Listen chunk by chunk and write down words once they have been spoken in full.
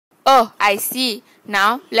Oh, I see.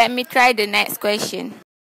 Now, let me try the next question.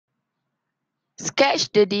 Sketch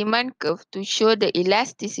the demand curve to show the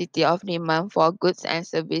elasticity of demand for goods and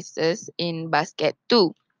services in basket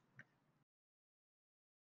 2.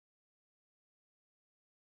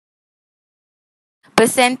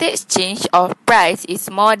 Percentage change of price is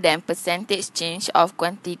more than percentage change of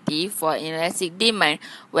quantity for inelastic demand,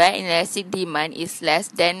 where inelastic demand is less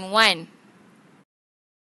than 1.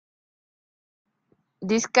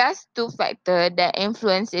 Discuss two factors that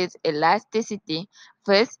influence its elasticity.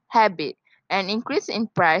 First, habit. An increase in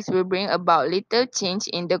price will bring about little change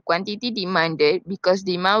in the quantity demanded because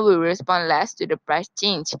demand will respond less to the price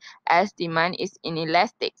change, as demand is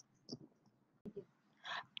inelastic.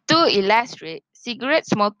 To illustrate, cigarette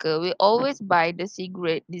smokers will always buy the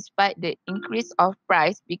cigarette despite the increase of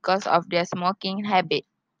price because of their smoking habit.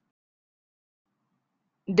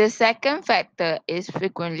 The second factor is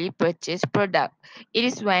frequently purchased product. It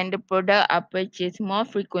is when the product are purchased more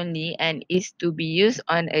frequently and is to be used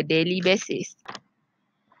on a daily basis.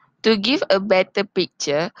 To give a better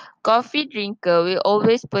picture, coffee drinkers will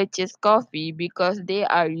always purchase coffee because they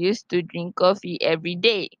are used to drink coffee every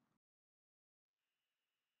day.